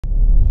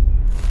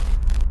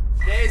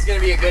Today's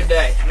gonna be a good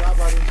day. Yeah,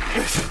 buddy.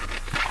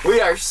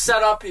 We are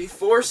set up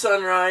before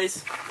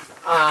sunrise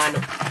on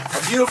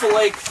a beautiful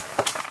lake.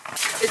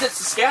 Is it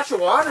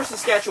Saskatchewan or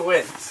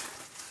Saskatchewan?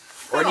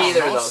 Or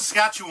neither of those?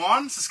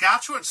 Saskatchewan?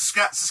 Saskatchewan.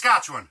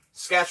 Saskatchewan.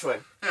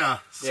 Yeah,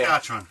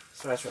 Saskatchewan.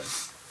 Saskatchewan.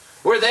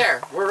 We're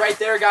there. We're right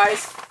there,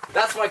 guys.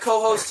 That's my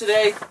co-host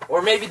today,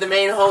 or maybe the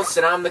main host,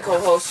 and I'm the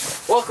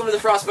co-host. Welcome to the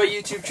Frostbite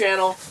YouTube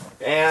channel,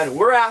 and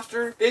we're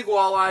after big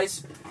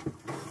walleyes.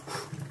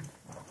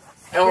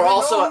 And we're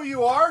also... know who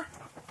you are?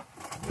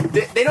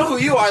 They know who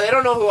you are, they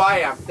don't know who I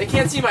am. They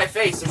can't see my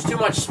face, there's too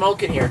much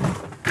smoke in here.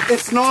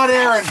 It's not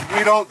Aaron,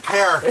 we don't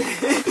care.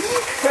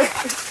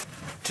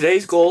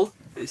 Today's goal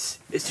is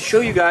to show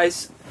you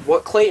guys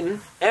what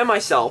Clayton and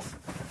myself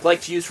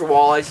like to use for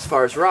walleyes as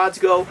far as rods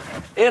go,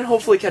 and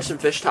hopefully catch some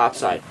fish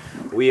topside.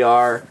 We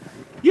are,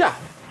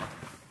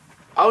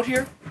 out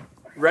here,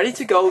 ready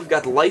to go. We've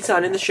got the lights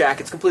on in the shack.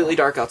 It's completely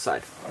dark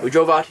outside. We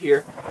drove out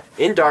here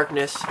in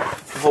darkness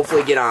to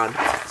hopefully get on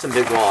some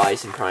big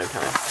walleyes in prime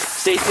time.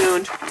 Stay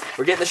tuned.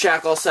 We're getting the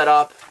shack all set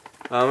up.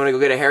 I'm gonna go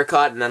get a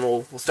haircut and then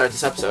we'll start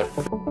this episode.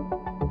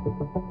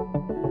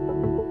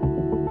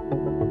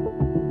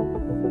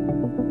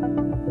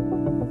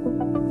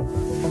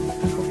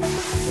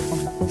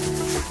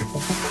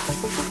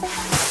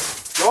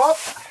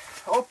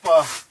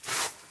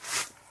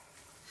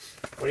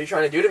 What are you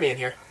trying to do to me in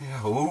here?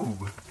 Yeah, ooh.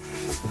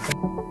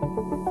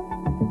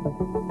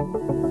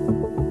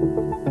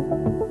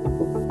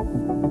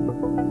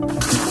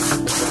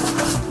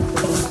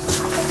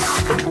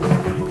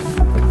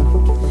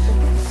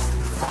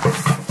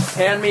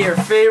 Hand me your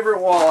favorite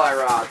walleye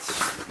rods.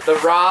 The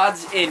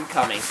rods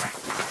incoming.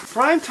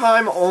 Prime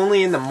time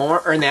only in the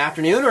in the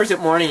afternoon, or is it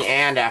morning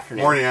and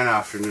afternoon? Morning and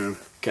afternoon.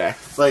 Okay.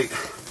 Like,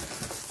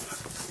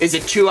 is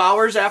it 2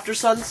 hours after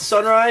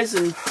sunrise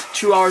and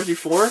 2 hours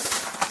before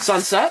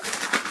sunset?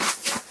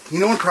 you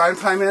know when prime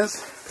time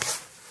is?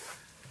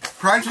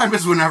 Prime time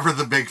is whenever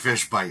the big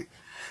fish bite.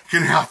 It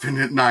can happen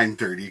at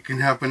 9:30. It can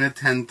happen at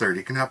 10:30.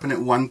 It can happen at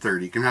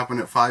 1:30. It can happen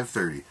at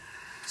 5:30.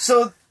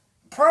 So,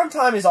 prime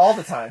time is all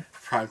the time.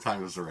 Prime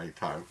time is the right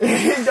time.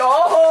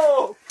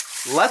 No!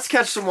 Let's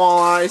catch some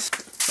walleyes.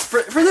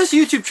 For this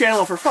YouTube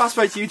channel, for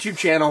Frostbite's YouTube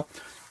channel,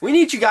 we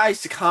need you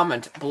guys to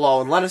comment below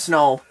and let us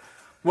know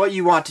what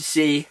you want to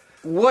see,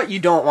 what you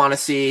don't want to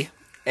see,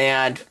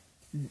 and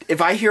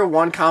if I hear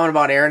one comment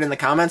about Aaron in the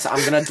comments, I'm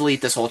going to delete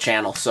this whole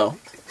channel, so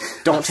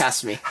don't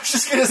test me. I was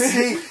just going to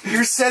say,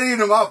 you're setting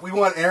him up. We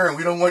want Aaron.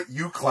 We don't want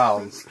you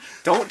clowns.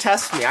 Don't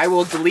test me. I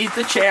will delete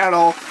the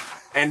channel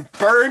and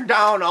burn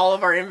down all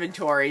of our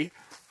inventory,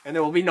 and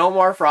there will be no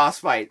more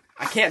Frostbite.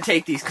 I can't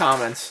take these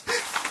comments.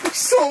 You're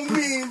so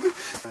mean.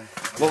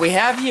 What we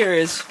have here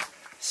is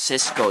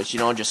Cisco's,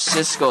 just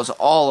Cisco's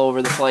all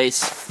over the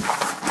place.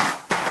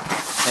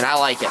 And I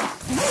like it.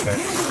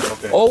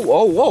 Okay. Oh,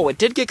 whoa, it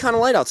did get kind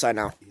of light outside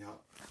now. Yeah.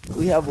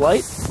 We have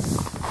light.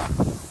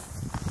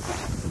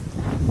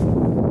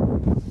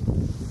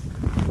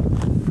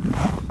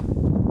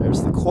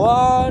 There's the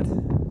quad.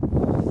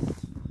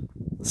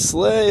 The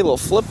sleigh, a little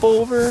flip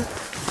over.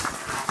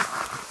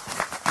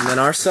 And then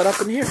our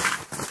setup in here.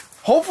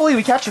 Hopefully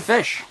we catch a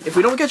fish. If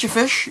we don't catch a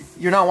fish,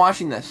 you're not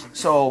watching this.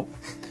 So,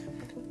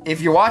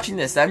 if you're watching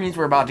this, that means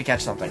we're about to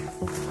catch something.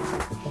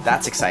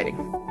 That's exciting.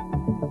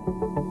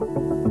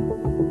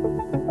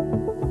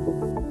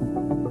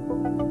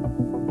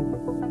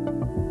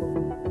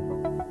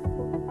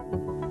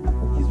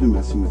 He's been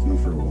messing with me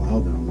for a while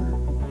down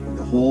there.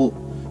 The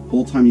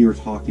whole time you were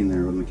talking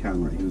there on the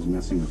camera, he was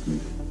messing with me.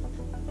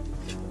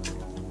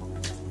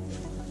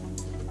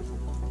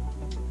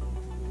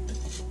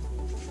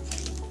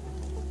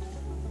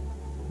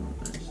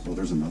 Oh,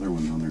 there's another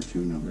one down there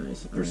too now.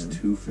 Nice. There's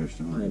two fish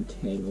down there. I'm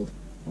tangled.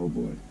 Oh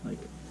boy. Like,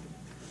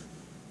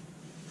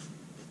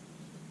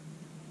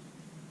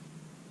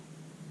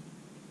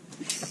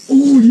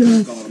 oh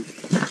yeah! Got him.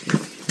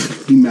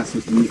 He messed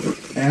with me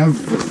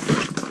forever.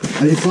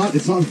 And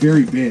it's not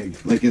very big.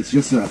 Like, it's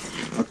just a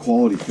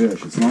quality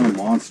fish. It's not a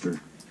monster.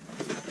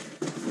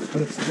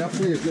 But it's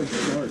definitely a good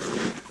start.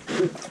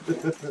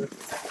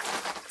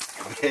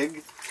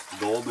 Big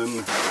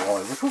golden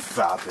walleye. Look how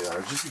fat they are.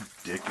 It's just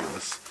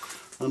ridiculous.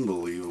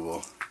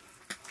 Unbelievable.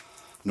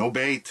 No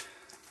bait.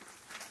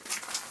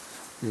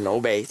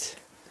 No bait.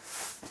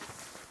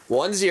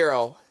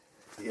 1-0.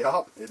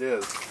 Yep, it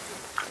is.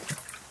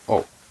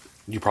 Oh,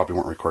 you probably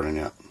weren't recording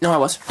yet. No, I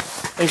was.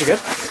 Things are good.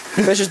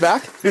 Fish is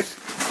back.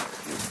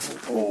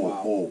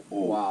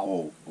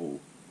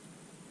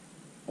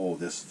 Oh,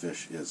 this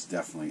fish is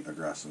definitely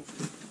aggressive.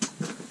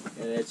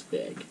 and it's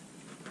big.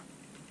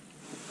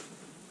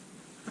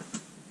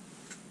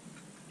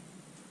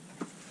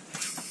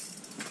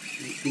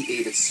 He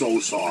ate it so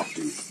soft,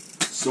 dude.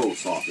 So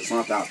soft. It's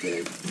not that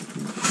big.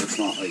 It's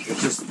not like,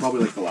 it's just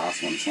probably like the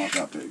last one. It's not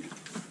that big.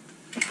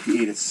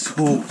 He ate it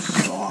so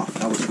soft.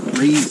 That was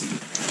crazy.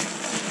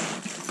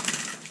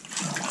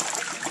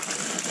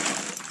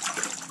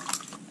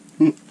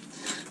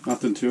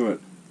 Nothing to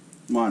it.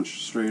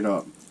 Munch, straight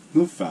up.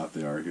 Look how fat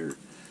they are here.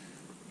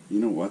 You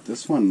know what?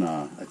 This one,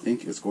 I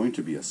think, is going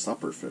to be a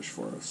supper fish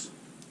for us.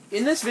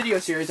 in this video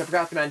series, I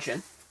forgot to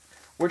mention,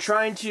 we're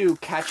trying to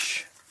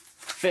catch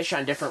fish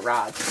on different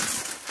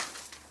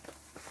rods.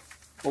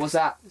 What was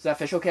that? Is that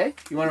fish okay?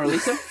 You want to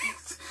release him?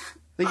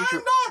 I'm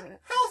not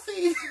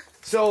healthy.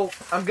 So,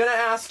 I'm going to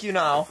ask you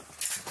now,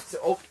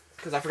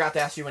 because I forgot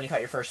to ask you when you caught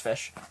your first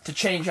fish, to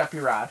change up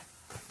your rod.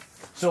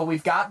 So,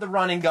 we've got the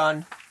running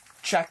gun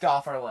checked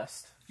off our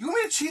list. You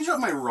want me to change up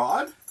my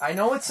rod? I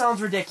know it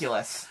sounds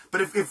ridiculous.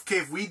 But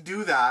if we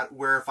do that,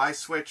 where if I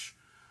switch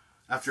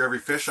after every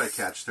fish I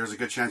catch, there's a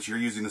good chance you're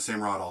using the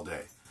same rod all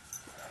day.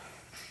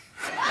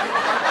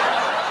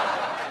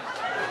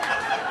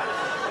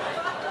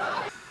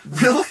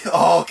 Really?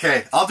 Oh,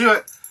 okay. I'll do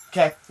it.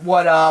 Okay.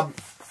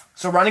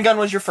 So running gun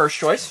was your first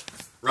choice?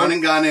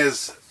 Running gun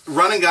is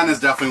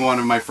definitely one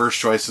of my first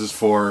choices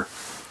for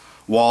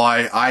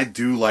walleye. I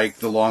do like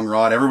the long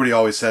rod. Everybody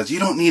always says, you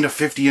don't need a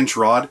 50-inch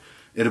rod.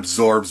 It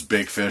absorbs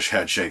big fish,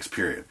 head shakes,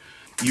 period.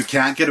 You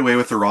can't get away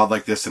with a rod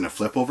like this in a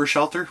flip-over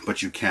shelter,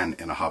 but you can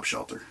in a hub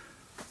shelter.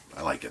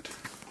 I like it.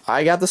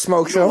 I got the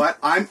smoke show. You know what?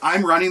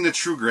 I'm running the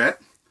True Grit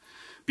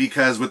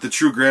because with the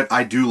True Grit,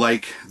 I do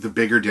like the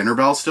bigger dinner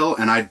bell still,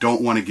 and I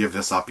don't want to give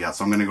this up yet,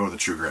 so I'm going to go with the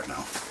True Grit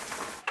now.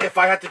 If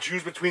I had to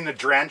choose between the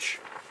Drench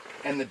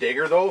and the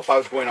Digger, though, if I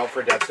was going out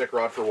for a dead stick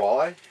rod for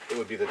walleye, it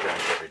would be the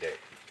Drench every day.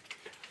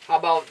 How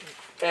about,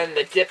 and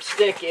the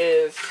dipstick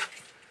is?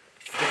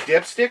 The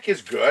dipstick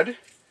is good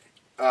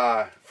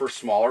for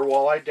smaller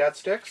walleye dead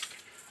sticks.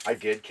 I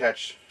did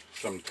catch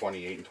some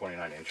 28 and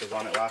 29 inches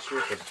on it last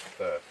year, because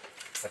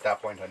at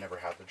that point I never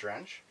had the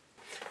Drench.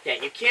 Yeah,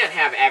 you can't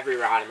have every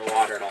rod in the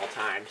water at all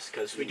times,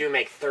 because we do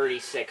make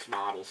 36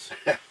 models.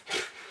 Do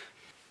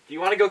you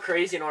want to go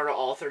crazy and order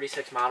all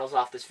 36 models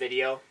off this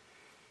video?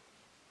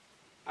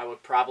 I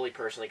would probably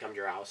personally come to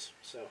your house,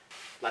 so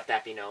let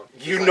that be known.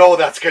 You know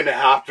that's going to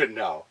happen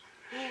now.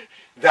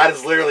 That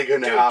is literally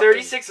going to happen. Dude,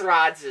 36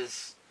 rods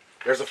is...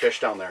 There's a fish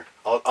down there.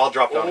 I'll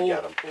drop down and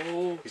get him.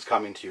 Oh. He's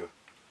coming to you.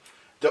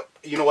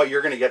 You know what?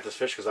 You're going to get this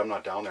fish because I'm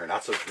not down there. And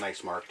that's a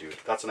nice mark, dude.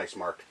 That's a nice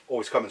mark. Oh,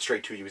 he's coming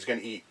straight to you. He's going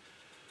to eat.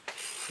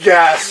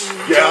 Yes!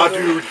 Yeah,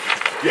 dude.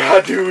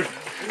 Yeah, dude.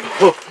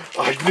 Oh,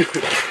 I knew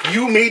it.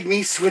 You made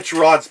me switch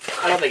rods.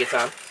 I don't think it's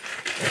on.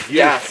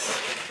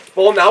 Yes.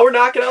 Well, now we're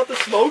knocking out the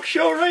smoke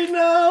show right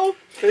now.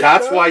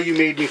 That's why you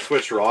made me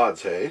switch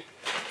rods, hey?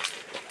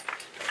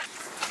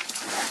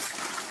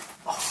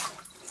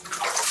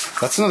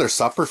 That's another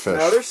supper fish.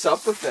 Another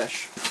supper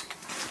fish.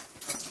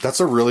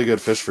 That's a really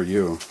good fish for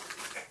you.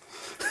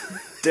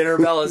 Dinner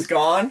bell is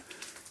gone.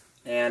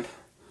 And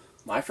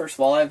my first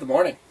walleye of the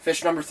morning.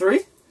 Fish number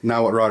 3.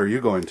 Now what rod are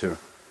you going to?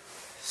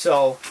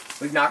 So,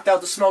 we've knocked out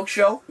the smoke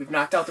show. We've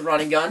knocked out the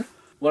running gun.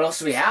 What else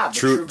do we have?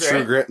 True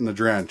Grit and the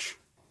Drench.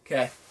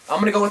 Okay. I'm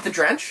going to go with the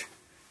Drench.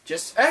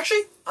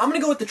 Actually, I'm going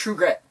to go with the True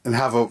Grit. And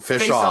have a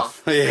fish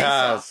off.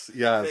 Yes,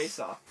 yes. Face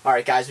off.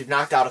 Alright guys, we've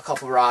knocked out a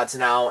couple rods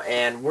now,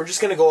 and we're just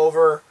going to go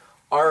over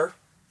our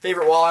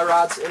favorite walleye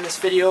rods in this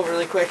video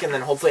really quick, and then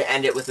hopefully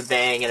end it with a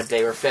bang and a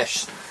bigger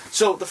fish.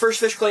 So, the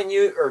first fish Clayton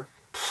the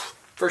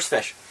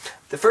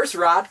first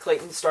rod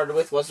Clayton started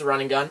with was the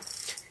running gun.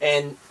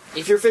 And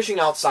if you're fishing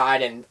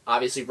outside and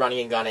obviously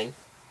running and gunning.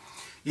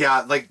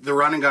 Yeah, like the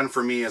running gun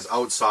for me is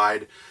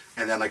outside,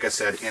 and then like I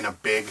said, in a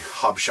big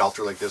hub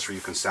shelter like this where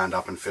you can stand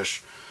up and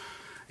fish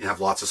and have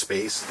lots of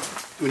space.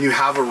 When you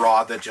have a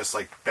rod that just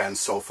like bends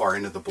so far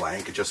into the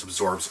blank, it just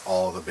absorbs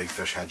all of the big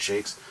fish head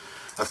shakes.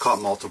 I've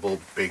caught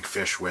multiple big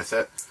fish with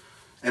it.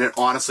 And it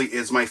honestly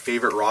is my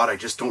favorite rod. I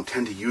just don't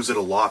tend to use it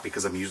a lot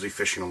because I'm usually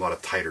fishing a lot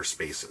of tighter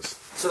spaces.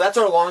 So that's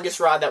our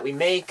longest rod that we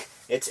make.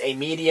 It's a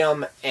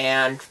medium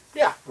and,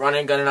 yeah,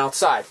 running, gunning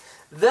outside.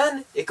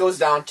 Then it goes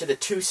down to the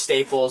 2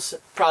 staples,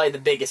 probably the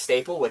biggest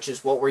staple, which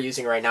is what we're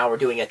using right now. We're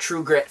doing a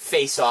True Grit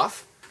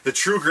face-off. The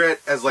True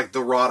Grit as like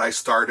the rod I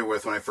started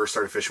with when I first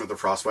started fishing with the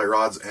frostbite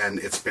rods, and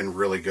it's been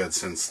really good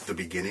since the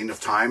beginning of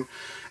time.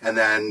 And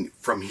then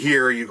from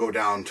here you go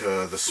down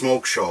to the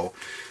Smoke Show,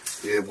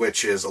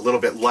 which is a little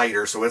bit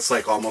lighter, so it's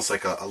like almost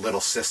like a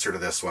little sister to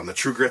this one. The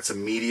True Grit's a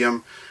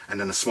medium, and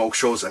then the Smoke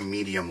Show's a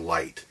medium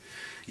light.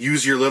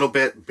 Use your little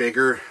bit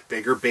bigger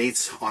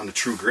baits on the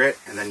True Grit,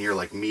 and then your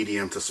like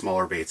medium to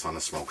smaller baits on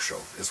the Smoke Show,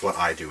 is what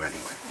I do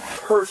anyway.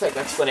 Perfect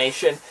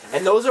explanation.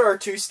 And those are our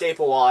 2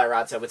 staple walleye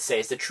rods, I would say,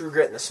 is the True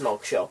Grit and the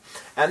Smoke Show.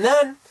 And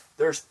then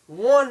there's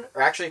one,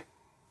 or actually,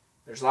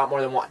 there's a lot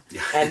more than one.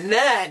 Yeah. And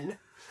then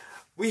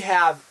we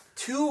have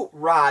 2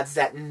 rods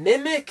that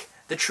mimic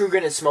the True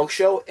Grit and Smoke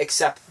Show,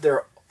 except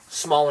they're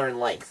smaller in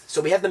length.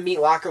 So we have the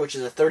Meat Locker, which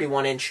is a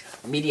 31-inch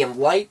medium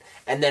light,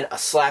 and then a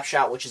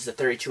Slapshot, which is the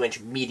 32-inch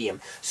medium.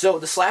 So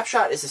the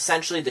Slapshot is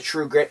essentially the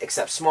True Grit,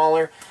 except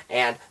smaller,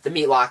 and the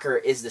Meat Locker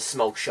is the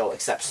Smoke Show,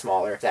 except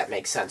smaller, if that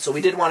makes sense. So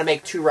we did want to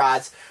make 2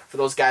 rods for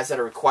those guys that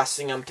are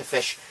requesting them to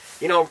fish,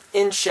 you know,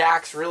 in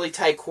shacks, really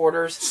tight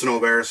quarters. Snow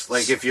bears.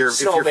 Like if you're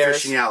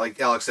fishing out,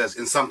 like Alex says,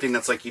 in something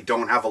that's like you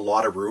don't have a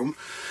lot of room,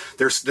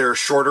 they're a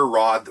shorter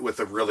rod with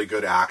a really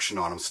good action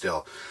on them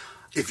still.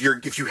 If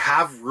you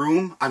have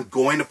room, I'm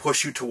going to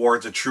push you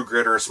towards a True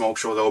Grit or a Smoke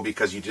Show though,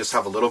 because you just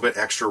have a little bit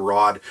extra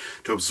rod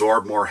to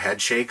absorb more head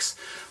shakes.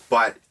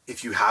 But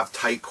if you have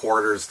tight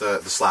quarters, the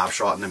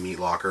Slapshot and the Meat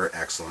Locker are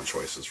excellent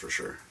choices for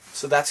sure.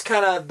 So that's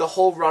kind of the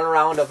whole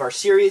runaround of our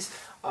series.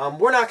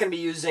 We're not going to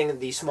be using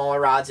the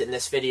smaller rods in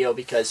this video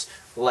because,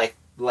 like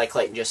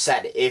Clayton just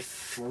said,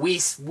 if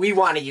we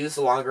want to use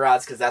the longer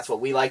rods because that's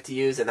what we like to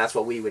use and that's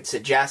what we would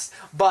suggest.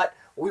 But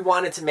we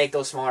wanted to make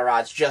those smaller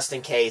rods just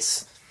in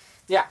case,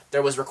 yeah,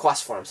 there was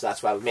requests for them, so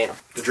that's why we made them.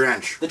 The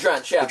Drench. The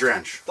Drench, yeah. The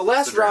Drench. The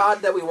last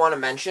rod that we want to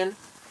mention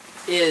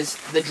is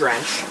the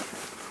Drench,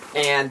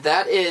 and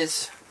that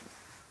is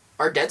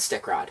our dead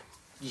stick rod.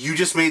 You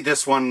just made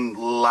this one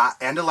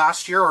end of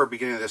last year or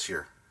beginning of this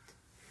year?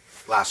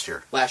 Last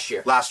year. Last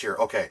year. Last year,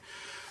 okay.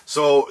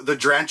 So the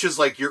Drench is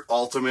like your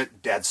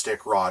ultimate dead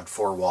stick rod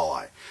for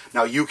walleye.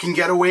 Now you can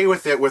get away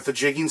with it with a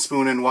jigging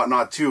spoon and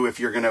whatnot too if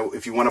you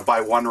want to buy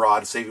one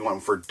rod, say you want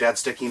one for dead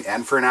sticking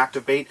and for an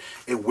active bait.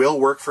 It will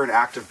work for an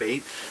active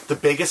bait. The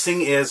biggest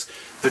thing is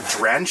the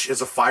Drench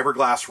is a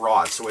fiberglass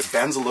rod, so it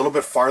bends a little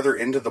bit farther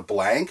into the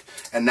blank,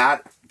 and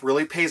that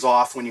really pays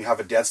off when you have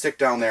a dead stick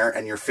down there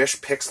and your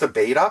fish picks the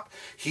bait up.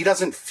 He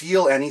doesn't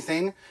feel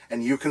anything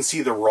and you can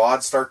see the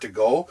rod start to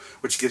go,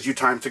 which gives you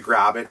time to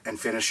grab it and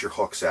finish your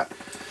hook set.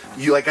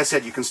 Like I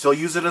said, you can still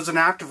use it as an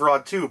active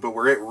rod too, but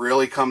where it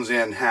really comes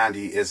in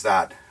handy is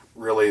that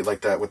really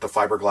like that with the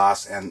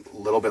fiberglass and a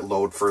little bit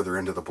load further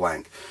into the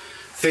blank.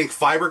 Think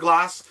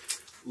fiberglass,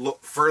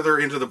 look further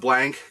into the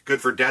blank,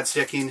 good for dead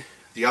sticking.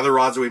 The other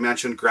rods that we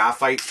mentioned,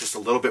 graphite, just a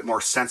little bit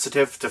more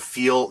sensitive to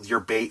feel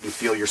your bait and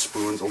feel your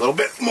spoons a little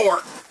bit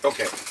more.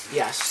 Okay.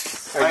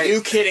 Yes. Are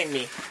you kidding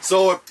me?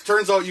 So it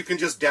turns out you can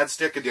just dead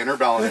stick a dinner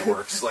bell and it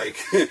works. Like,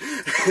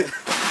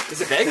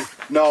 is it big?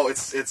 No,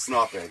 it's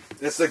not big.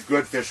 It's a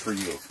good fish for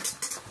you.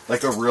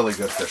 Like a really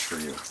good fish for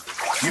you.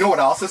 You know what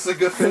else this is a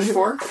good fish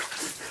for?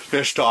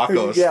 Fish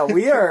tacos. Yeah,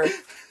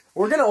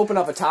 we're gonna open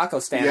up a taco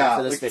stand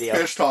after this video.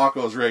 Fish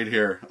tacos right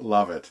here.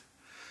 Love it.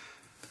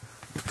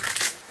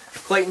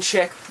 Clayton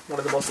Chick, one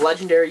of the most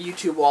legendary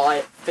YouTube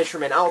walleye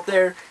fishermen out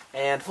there,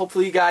 and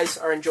hopefully you guys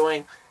are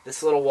enjoying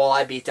this little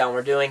walleye beatdown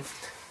we're doing.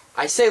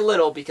 I say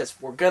little because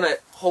we're gonna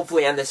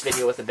hopefully end this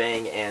video with a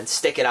bang and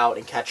stick it out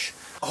and catch.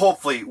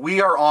 Hopefully.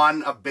 We are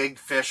on a big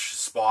fish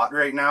spot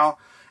right now.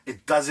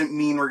 It doesn't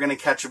mean we're gonna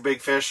catch a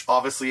big fish.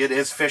 Obviously it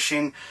is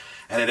fishing,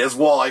 and it is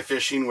walleye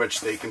fishing,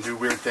 which they can do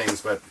weird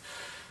things, but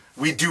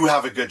we do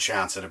have a good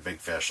chance at a big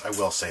fish. I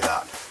will say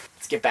that.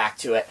 Let's get back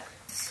to it.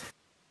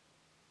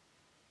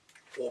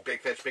 Oh,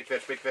 big fish, big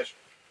fish, big fish.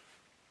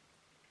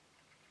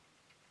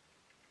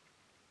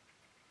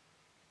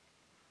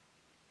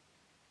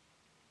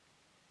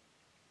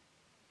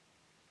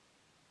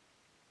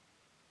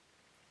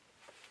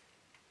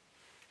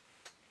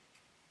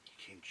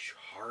 He came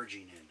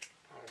charging in.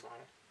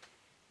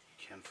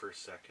 He can for a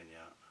second, yeah.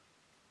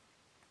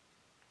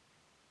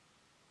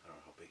 I don't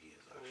know how big he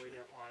is, actually. We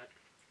didn't want it.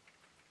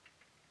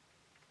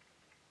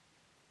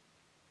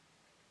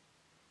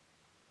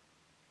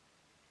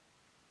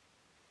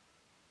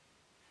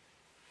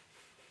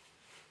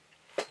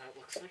 That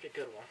looks like a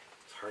good one.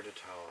 It's hard to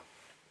tell.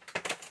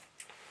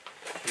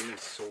 He came in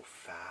so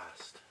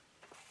fast.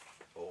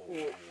 Oh,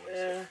 what is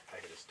it? I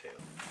hit his tail.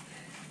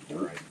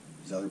 Alright.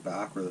 Is the other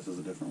back or this is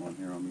a different one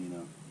here on me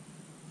now?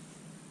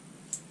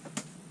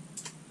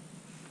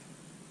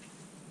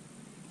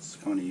 It's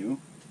coming to you?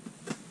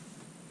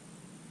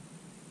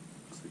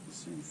 Looks like the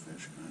same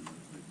fish, kind of.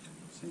 Like,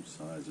 same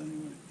size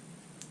anyway.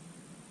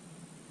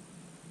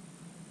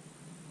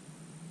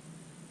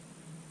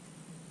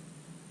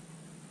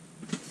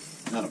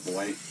 Not a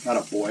boy. Not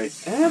a boy.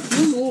 Yeah, it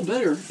feels a little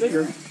bigger.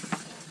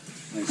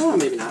 Nice Oh, work.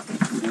 maybe not.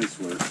 Nice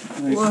work.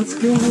 Nice Let's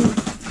work. go.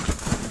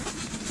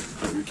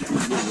 Put your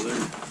camera over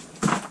there.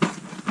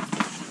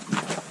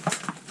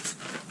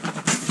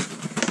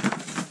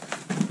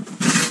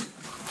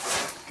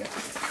 Okay.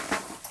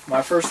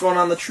 My first one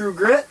on the True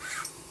Grit.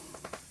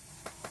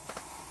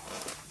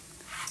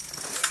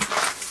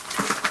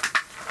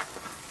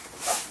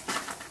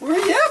 Where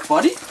you at,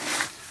 buddy?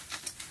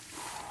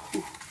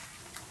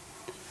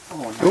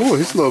 Oh,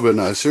 he's a little bit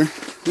nicer. A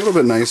little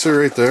bit nicer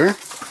right there.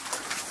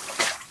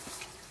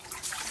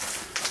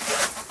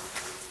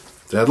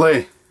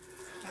 Deadly.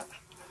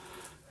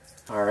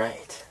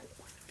 Alright.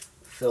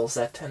 Fills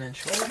that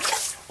 10-inch hole.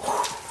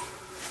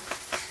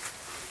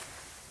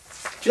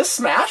 Just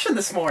smashing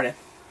this morning.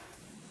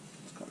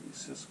 It's gotta be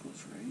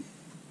Cisco's, right?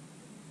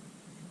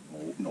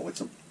 Oh, no, it's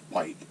a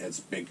pike. It's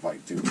a big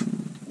pike, too.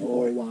 Oh,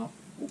 boy. Wow.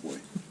 Oh, boy.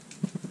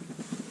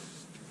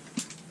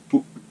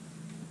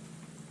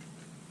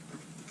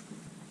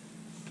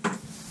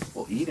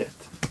 We'll eat it.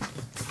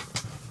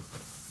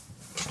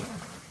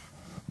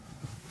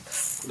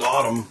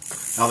 Got him.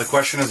 Now the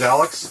question is,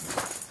 Alex,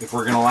 if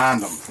we're going to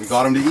land them. We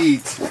got them to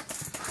eat,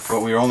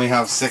 but we only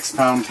have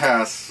 6-pound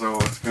tests, so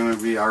it's going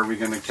to be, are we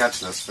going to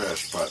catch this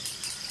fish? But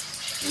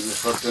we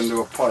just hooked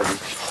into a pike.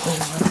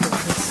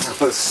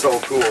 It was so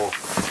cool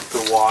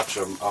to watch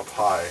them up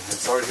high.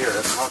 It's right here.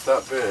 It's not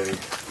that big.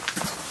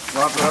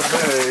 Not that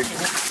big.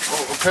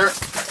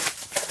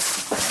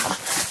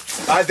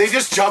 Oh, they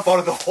just jump out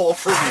of the hole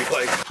for me.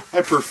 Like,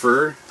 I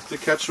prefer to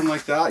catch them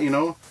like that, you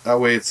know. That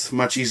way it's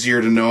much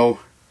easier to know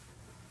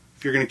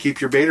if you're going to keep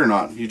your bait or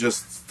not. You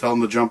just tell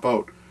him to jump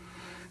out.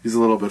 He's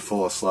a little bit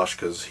full of slush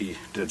because he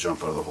did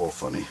jump out of the hole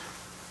funny.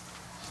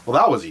 Well,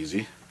 that was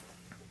easy.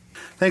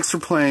 Thanks for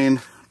playing,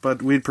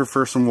 but we'd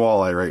prefer some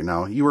walleye right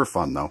now. You were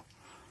fun, though.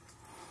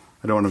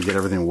 I don't want to get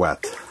everything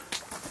wet.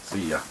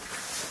 See ya.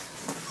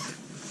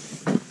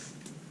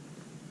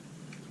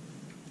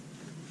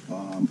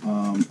 Oh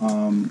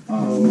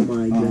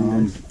my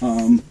goodness.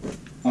 Oh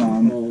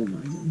my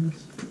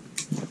goodness.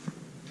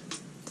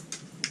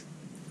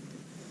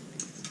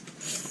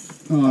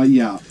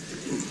 Yeah.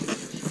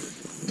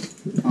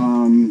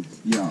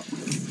 Yeah.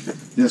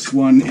 This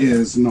one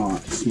is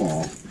not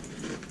small.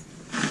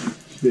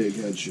 Big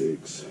head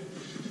shakes.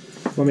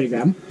 Want me to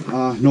grab him?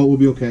 No, we'll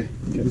be okay.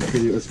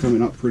 It's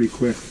coming up pretty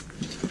quick.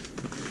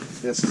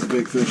 This is a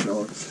big fish,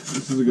 Alex.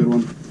 This is a good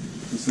one.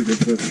 This is a good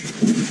fish.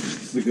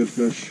 This is a good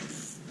fish.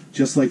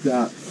 Just like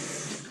that.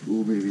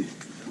 Oh, baby.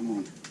 Come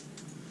on.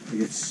 I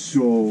get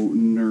so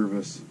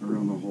nervous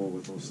around the hole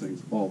with those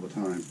things all the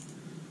time.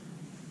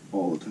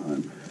 All the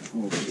time.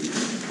 Oh, baby.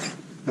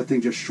 That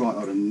thing just shot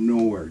out of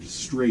nowhere, just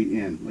straight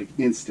in, like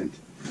instant.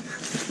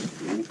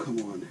 Oh, come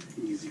on.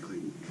 Easy,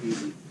 Clayton.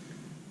 Easy.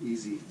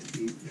 Easy.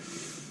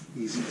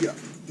 Easy. Yeah.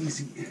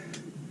 Easy.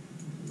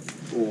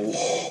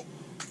 Oh,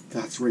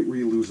 that's right where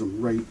you lose them.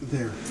 Right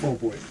there. Oh,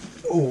 boy.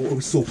 Oh, it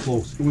was so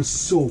close. It was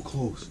so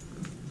close.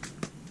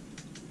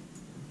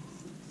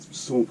 It's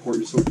so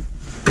important. So.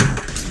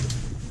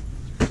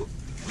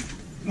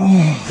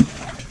 Oh.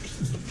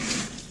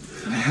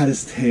 I had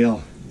his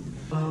tail.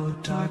 Oh,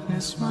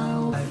 darkness, my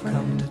old I've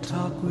come to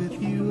talk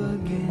with you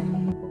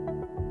again.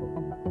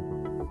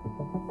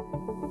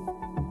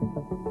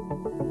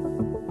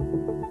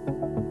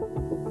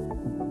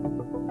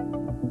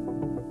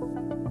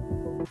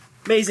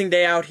 Amazing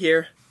day out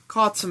here.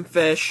 Caught some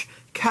fish,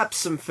 kept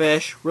some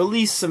fish,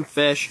 released some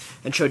fish,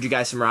 and showed you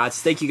guys some rods.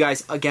 Thank you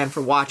guys again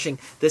for watching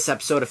this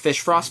episode of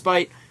Fish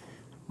Frostbite.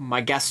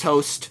 My guest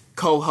host,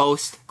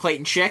 co-host,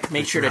 Clayton Schick.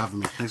 Make sure to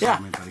Thanks for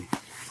having me, buddy.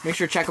 Make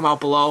sure to check them out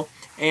below.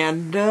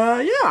 And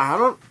yeah, I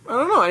don't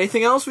know.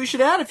 Anything else we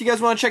should add? If you guys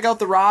want to check out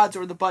the rods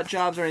or the butt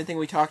jobs or anything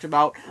we talked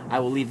about, I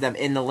will leave them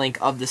in the link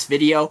of this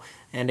video.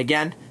 And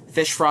again,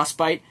 Fish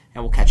Frostbite,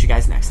 and we'll catch you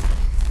guys next time.